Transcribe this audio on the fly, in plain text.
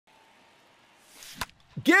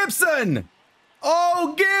Gibson!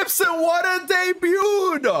 Oh, Gibson, what a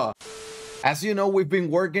debut! As you know, we've been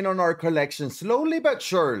working on our collection slowly but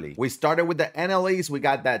surely. We started with the NLEs. We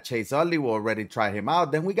got that Chase Utley. We already tried him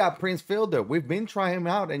out. Then we got Prince Fielder. We've been trying him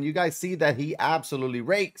out, and you guys see that he absolutely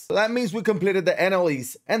rakes. So that means we completed the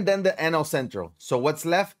NLEs and then the NL Central. So what's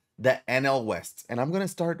left? The NL West. And I'm going to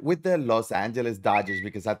start with the Los Angeles Dodgers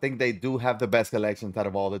because I think they do have the best collections out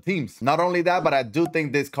of all the teams. Not only that, but I do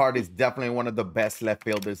think this card is definitely one of the best left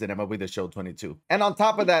fielders in MLB The Show 22. And on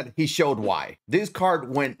top of that, he showed why. This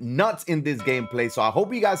card went nuts in this gameplay, so I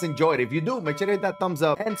hope you guys enjoyed. If you do, make sure to hit that thumbs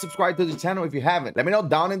up and subscribe to the channel if you haven't. Let me know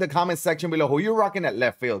down in the comment section below who you're rocking at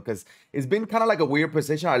left field because it's been kind of like a weird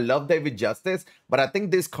position. I love David Justice, but I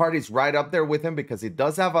think this card is right up there with him because he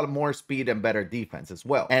does have a more speed and better defense as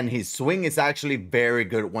well. And his swing is actually very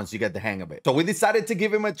good once you get the hang of it. So we decided to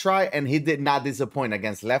give him a try, and he did not disappoint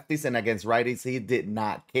against lefties and against righties. He did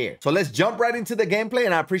not care. So let's jump right into the gameplay,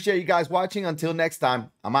 and I appreciate you guys watching. Until next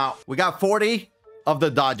time, I'm out. We got 40 of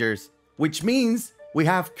the Dodgers, which means we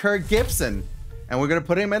have Kirk Gibson, and we're going to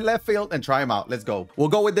put him in left field and try him out. Let's go. We'll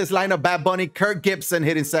go with this lineup: Bad Bunny, Kirk Gibson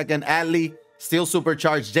hitting second, Adley, still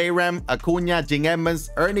supercharged, J-Ram, Acuna, Jing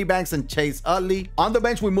Edmonds, Ernie Banks, and Chase Utley. On the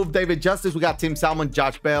bench, we moved David Justice. We got Tim Salmon,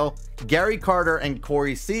 Josh Bell, Gary Carter, and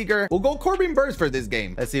Corey Seager. We'll go Corbin Burns for this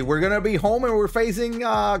game. Let's see. We're going to be home, and we're facing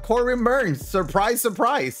Corbin Burns. Surprise,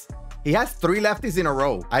 surprise. He has 3 lefties in a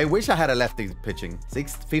row. I wish I had a lefty pitching.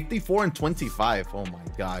 654 and 25. Oh, my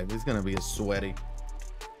God. This is going to be a sweaty.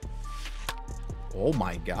 Oh,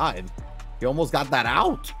 my God. He almost got that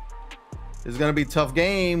out. This is going to be a tough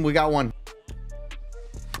game. We got one.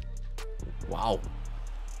 Wow.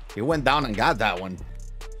 He went down and got that one.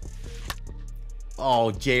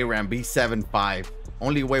 Oh, J-Ram, B75.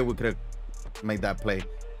 Only way we could have made that play.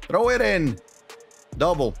 Throw it in.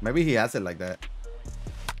 Double. Maybe he has it like that.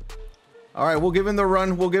 All right, we'll give him the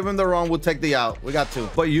run. We'll give him the run. We'll take the out. We got 2.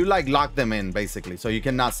 But you like lock them in, basically, so you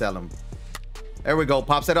cannot sell them. There we go.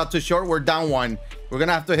 Pops it out to short. We're down 1. We're going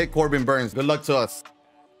to have to hit Corbin Burns. Good luck to us.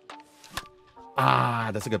 Ah,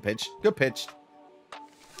 that's a good pitch. Good pitch.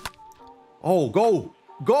 Oh, go.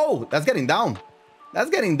 Go. That's getting down. That's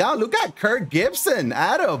getting down. Look at Kirk Gibson.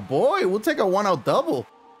 Atta boy. We'll take a 1-out double.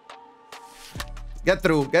 Get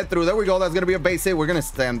through. Get through. There we go. That's going to be a base hit. We're going to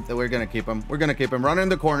stand. We're going to keep him. We're going to keep him running in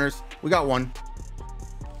the corners. We got 1.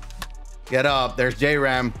 Get up. There's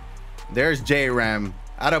J-Ram. There's J-Ram.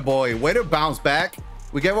 Atta boy. Way to bounce back.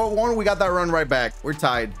 We gave up 1. We got that run right back. We're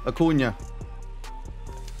tied. Acuna.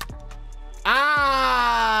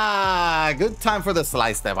 Ah, good time for the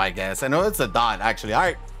slice step, I guess. I know it's a dot, actually. All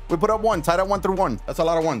right. We put up 1. Tied up 1-1. That's a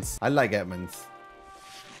lot of 1s. I like Edmonds.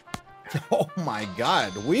 Oh my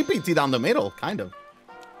God. We PT down the middle, kind of.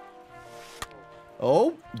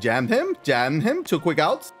 Oh, jammed him. Jammed him. 2 quick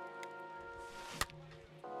outs.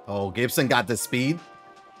 Oh, Gibson got the speed.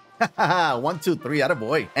 1, 2, 3.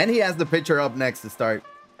 Attaboy. And he has the pitcher up next to start.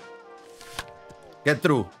 Get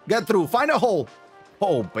through. Get through. Find a hole.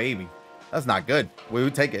 Oh, baby. That's not good. We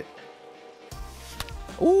would take it.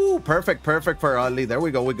 Ooh, perfect. Perfect for Utley. There we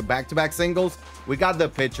go. We get back-to-back singles. We got the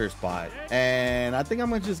pitcher spot. And I think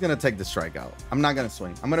I'm just going to take the strikeout. I'm not going to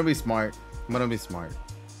swing. I'm going to be smart. I'm going to be smart.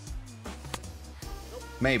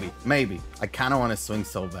 Maybe. Maybe. I kind of want to swing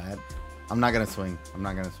so bad. I'm not going to swing. I'm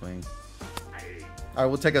not going to swing. All right,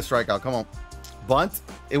 we'll take a strikeout. Come on. Bunt.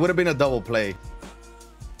 It would have been a double play.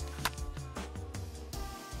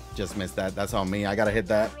 Just missed that. That's on me. I got to hit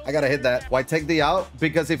that. I got to hit that. Why take the out?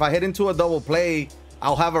 Because if I hit into a double play,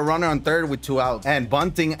 I'll have a runner on third with 2 outs. And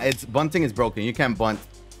bunting is broken. You can't bunt.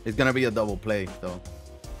 It's going to be a double play, though.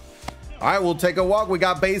 All right, we'll take a walk. We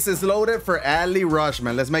got bases loaded for Adley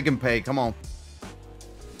Rushman. Let's make him pay. Come on.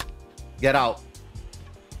 Get out.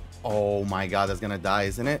 Oh, my God. That's going to die,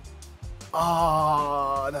 isn't it?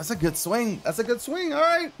 Oh, that's a good swing. That's a good swing. All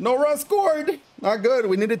right. No run scored. Not good.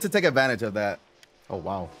 We needed to take advantage of that. Oh,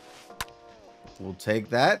 wow. We'll take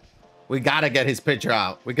that. We got to get his pitcher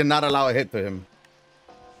out. We cannot allow a hit to him.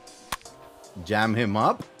 Jam him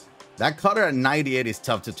up. That cutter at 98 is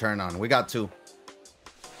tough to turn on. We got 2.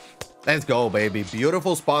 Let's go, baby.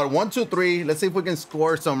 Beautiful spot. 1, 2, 3. Let's see if we can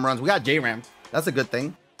score some runs. We got J-Ram. That's a good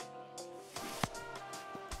thing.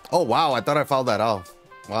 Oh, wow. I thought I fouled that off.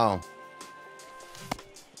 Wow.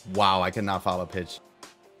 Wow, I cannot foul a pitch.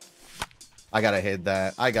 I gotta hit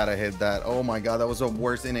that. I gotta hit that. Oh my God, that was the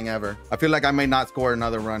worst inning ever. I feel like I may not score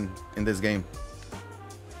another run in this game.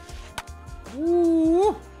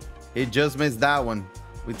 Ooh. He just missed that one.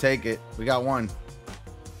 We take it. We got 1.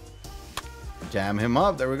 Jam him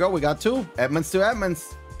up. There we go. We got 2. Edmonds to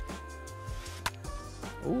Edmonds.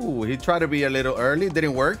 Ooh, He tried to be a little early.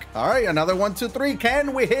 Didn't work. All right, another 1, 2, 3.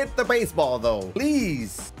 Can we hit the baseball, though?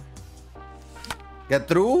 Please. Get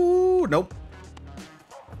through. Nope.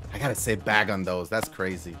 I gotta sit back on those. That's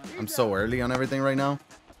crazy. I'm so early on everything right now.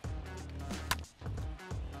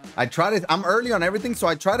 I'm early on everything, so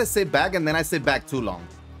I try to sit back, and then I sit back too long.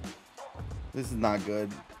 This is not good.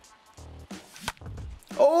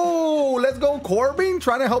 Oh, let's go Corbin.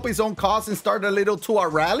 Trying to help his own cause and start a little 2-hour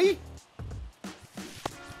rally.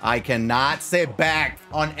 I cannot sit back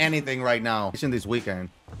on anything right now. This weekend.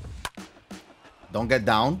 Don't get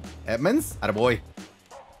down. Edmonds. Attaboy.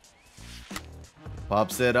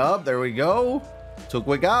 Pops it up. There we go. 2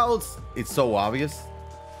 quick outs. It's so obvious.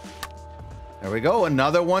 There we go.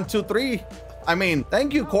 Another 1, 2, 3. I mean,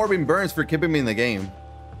 thank you, Corbin Burns, for keeping me in the game.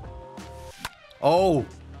 Oh,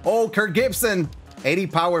 Kirk Gibson. 80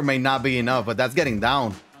 power may not be enough, but that's getting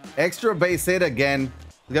down. Extra base hit again.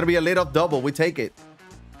 It's gonna be a little double. We take it.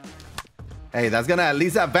 Hey, that's gonna at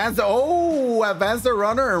least advance the advance the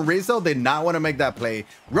runner, and Rizzo did not want to make that play.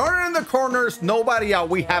 Runner in the corners, nobody out.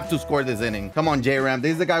 We have to score this inning. Come on, J-Ram.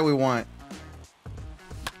 This is the guy we want.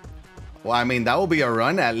 Well, I mean, that will be a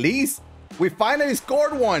run at least. We finally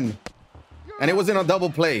scored one. And it wasn't a double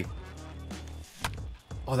play.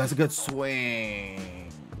 Oh, that's a good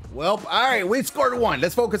swing. Well, all right, we scored one.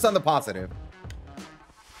 Let's focus on the positive.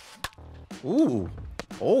 Ooh.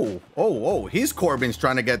 Oh. He's Corbin's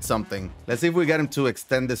trying to get something. Let's see if we get him to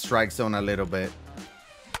extend the strike zone a little bit.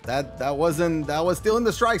 That was still in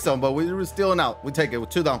the strike zone, but we were still out. We take it with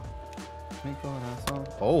 2 down.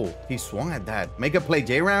 Oh, he swung at that. Make a play,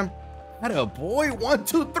 J-Ram. Attaboy. 1,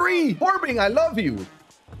 2, 3. Corbin, I love you.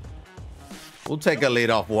 We'll take a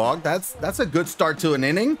leadoff walk. That's a good start to an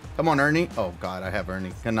inning. Come on, Ernie. Oh, God, I have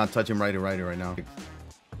Ernie. Cannot touch him righty right now.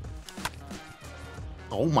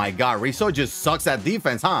 Oh, my God. Rizzo just sucks at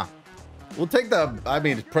defense, huh? We'll take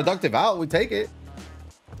productive out. We take it.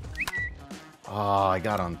 Oh, I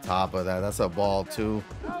got on top of that. That's a ball, too.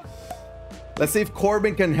 Let's see if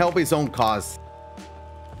Corbin can help his own cause.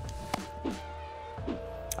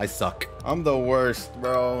 I suck. I'm the worst,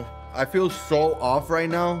 bro. I feel so off right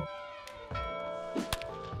now.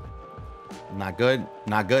 Not good.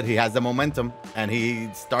 Not good. He has the momentum, and he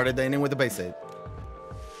started the inning with a base hit.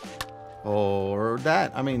 Or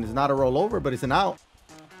that. I mean, it's not a rollover, but it's an out.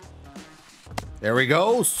 There we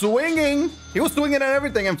go. Swinging. He was swinging at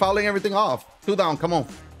everything and fouling everything off. 2 down. Come on.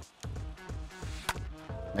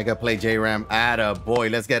 Make a play, J-Ram.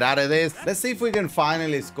 Attaboy. Let's get out of this. Let's see if we can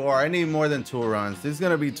finally score. I need more than 2 runs. This is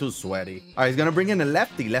going to be too sweaty. All right, he's going to bring in a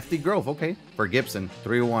lefty. Lefty Grove. Okay. For Gibson.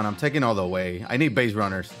 3-1. I'm taking all the way. I need base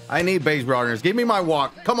runners. I need base runners. Give me my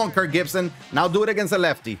walk. Come on, Kirk Gibson. Now do it against a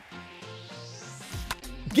lefty.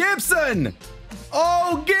 Gibson!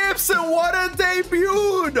 Oh, Gibson, what a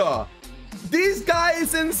debut! This guy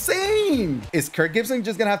is insane. Is Kirk Gibson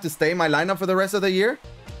just going to have to stay in my lineup for the rest of the year?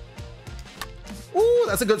 Ooh,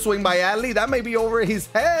 that's a good swing by Adley. That may be over his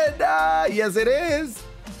head. Yes, it is.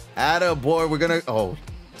 Attaboy, we're going to... Oh,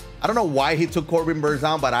 I don't know why he took Corbin Burns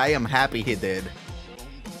down, but I am happy he did.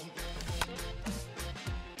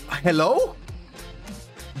 Hello?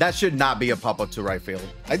 That should not be a pop-up to right field.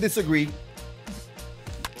 I disagree.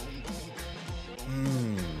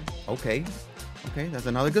 Okay. Okay, that's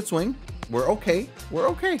another good swing. We're okay. We're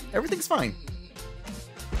okay. Everything's fine.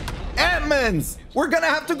 Edmonds! We're gonna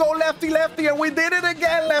have to go lefty-lefty, and we did it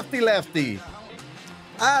again, lefty-lefty.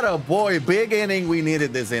 Attaboy, big inning. We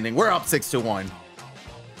needed this inning. We're up 6-1.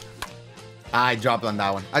 I dropped on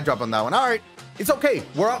that one. All right. It's okay.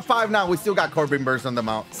 We're up 5 now. We still got Corbin Burns on the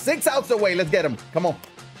mound. 6 outs away. Let's get him. Come on.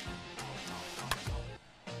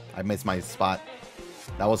 I missed my spot.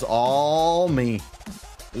 That was all me.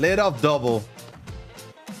 Leadoff double.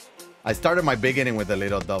 I started my big inning with a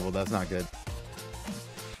leadoff double. That's not good.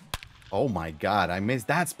 Oh my God, I missed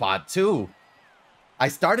that spot too. I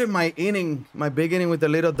started my big inning with a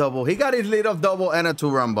leadoff double. He got his leadoff double and a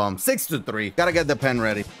 2-run bomb. 6-3. Gotta get the pen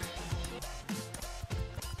ready.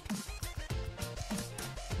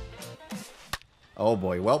 Oh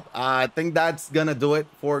boy. Well, I think that's gonna do it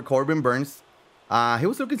for Corbin Burns. He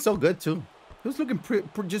was looking so good too. He was looking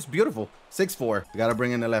just beautiful. 6-4. We gotta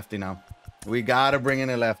bring in a lefty now. We gotta bring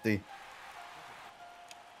in a lefty.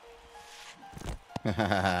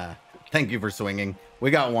 Thank you for swinging.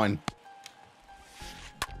 We got one.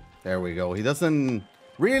 There we go. He doesn't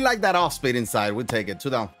really like that off speed inside. We take it.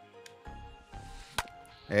 2 down.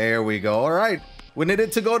 There we go. All right. We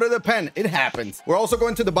needed to go to the pen. It happens. We're also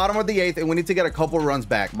going to the bottom of the 8th, and we need to get a couple runs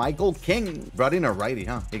back. Michael King brought in a righty,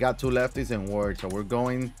 huh? He got 2 lefties and Ward, so we're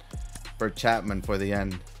going for Chapman for the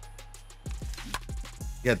end.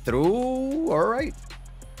 Get through. All right.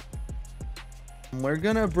 We're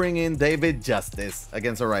gonna bring in David Justice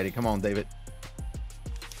against a righty. Come on, David.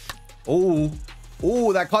 Oh,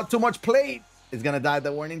 oh, that caught too much plate. It's gonna die.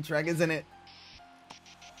 The warning track, isn't it?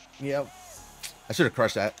 Yep. I should have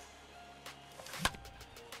crushed that.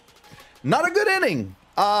 Not a good inning.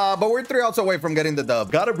 But we're 3 outs away from getting the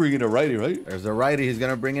dub. Gotta bring in a righty, right? There's a righty. He's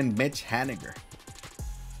gonna bring in Mitch Haniger.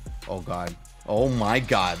 Oh God. Oh my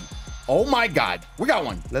God. Oh my God. We got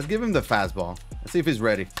one. Let's give him the fastball. Let's see if he's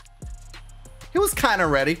ready. He was kind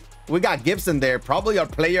of ready. We got Gibson there. Probably our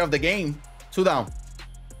player of the game. 2 down.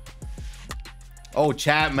 Oh,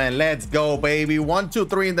 Chapman, let's go, baby. 1, 2,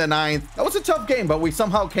 3 in the 9th. That was a tough game, but we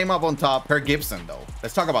somehow came up on top. Kirk Gibson, though.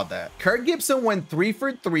 Let's talk about that. Kirk Gibson went 3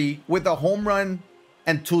 for 3 with a home run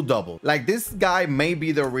and 2 doubles. Like, this guy may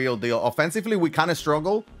be the real deal. Offensively, we kind of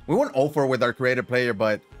struggle. We went 0 for with our creative player,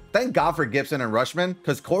 but thank God for Gibson and Rushman,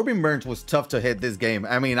 because Corbin Burns was tough to hit this game.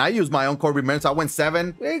 I mean, I used my own Corbin Burns. I went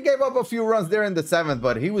 7. He gave up a few runs there in the 7th,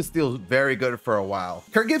 but he was still very good for a while.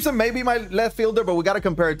 Kirk Gibson may be my left fielder, but we got to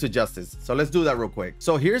compare it to Justice. So let's do that real quick.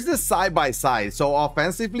 So here's the side by side. So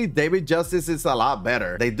offensively, David Justice is a lot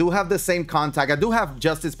better. They do have the same contact. I do have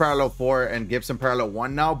Justice parallel 4 and Gibson parallel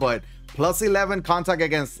 1 now, but plus 11 contact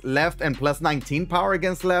against left and plus 19 power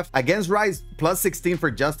against left. Against right, plus 16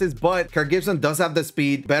 for Justice, but Kirk Gibson does have the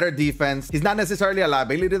speed, better defense. He's not necessarily a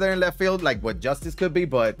liability there in left field like what Justice could be,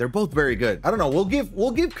 but they're both very good. I don't know.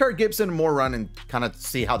 We'll give Kirk Gibson more run and kind of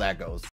see how that goes.